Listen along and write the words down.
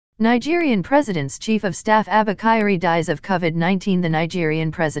Nigerian President's Chief of Staff Abba Kyari dies of COVID-19. The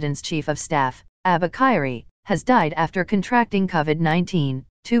Nigerian President's Chief of Staff, Abba Kyari, has died after contracting COVID-19,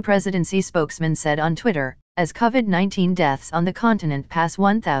 two presidency spokesmen said on Twitter, as COVID-19 deaths on the continent pass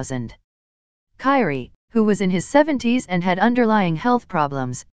 1,000. Kyari, who was in his 70s and had underlying health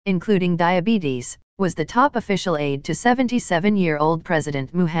problems, including diabetes, was the top official aide to 77-year-old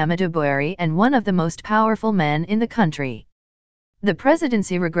President Muhammadu Buhari and one of the most powerful men in the country. The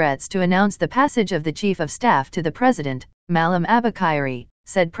presidency regrets to announce the passage of the Chief of Staff to the President, Malam Abba Kyari,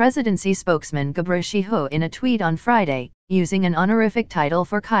 said presidency spokesman Gabriel Shehu in a tweet on Friday, using an honorific title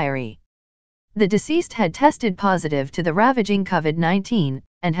for Kyari. The deceased had tested positive to the ravaging COVID-19,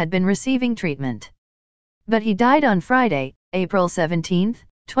 and had been receiving treatment. But he died on Friday, April 17,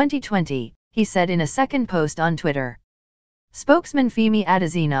 2020, he said in a second post on Twitter. Spokesman Femi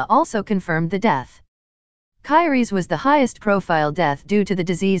Adesina also confirmed the death. Kyari's was the highest-profile death due to the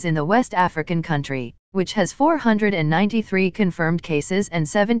disease in the West African country, which has 493 confirmed cases and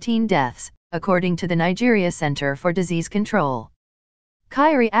 17 deaths, according to the Nigeria Center for Disease Control.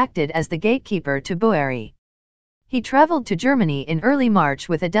 Kyari acted as the gatekeeper to Buhari. He traveled to Germany in early March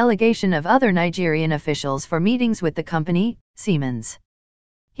with a delegation of other Nigerian officials for meetings with the company, Siemens.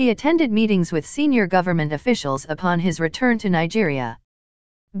 He attended meetings with senior government officials upon his return to Nigeria.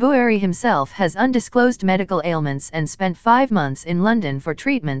 Buhari himself has undisclosed medical ailments and spent 5 months in London for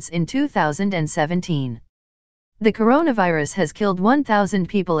treatments in 2017. The coronavirus has killed 1,000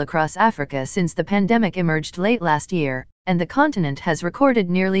 people across Africa since the pandemic emerged late last year, and the continent has recorded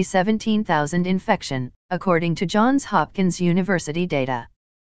nearly 17,000 infections, according to Johns Hopkins University data.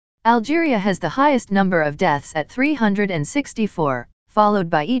 Algeria has the highest number of deaths at 364, followed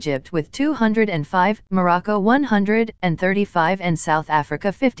by Egypt with 205, Morocco 135 and South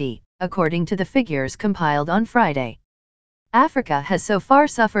Africa 50, according to the figures compiled on Friday. Africa has so far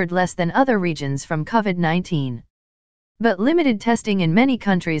suffered less than other regions from COVID-19. But limited testing in many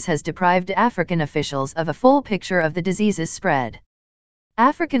countries has deprived African officials of a full picture of the disease's spread.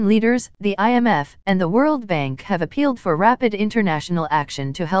 African leaders, the IMF, and the World Bank have appealed for rapid international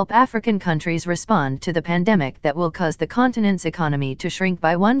action to help African countries respond to the pandemic that will cause the continent's economy to shrink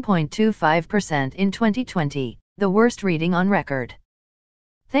by 1.25% in 2020, the worst reading on record.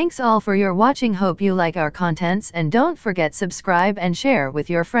 Thanks all for your watching. Hope you like our contents and don't forget subscribe and share with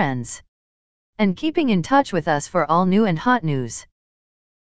your friends. And keeping in touch with us for all new and hot news.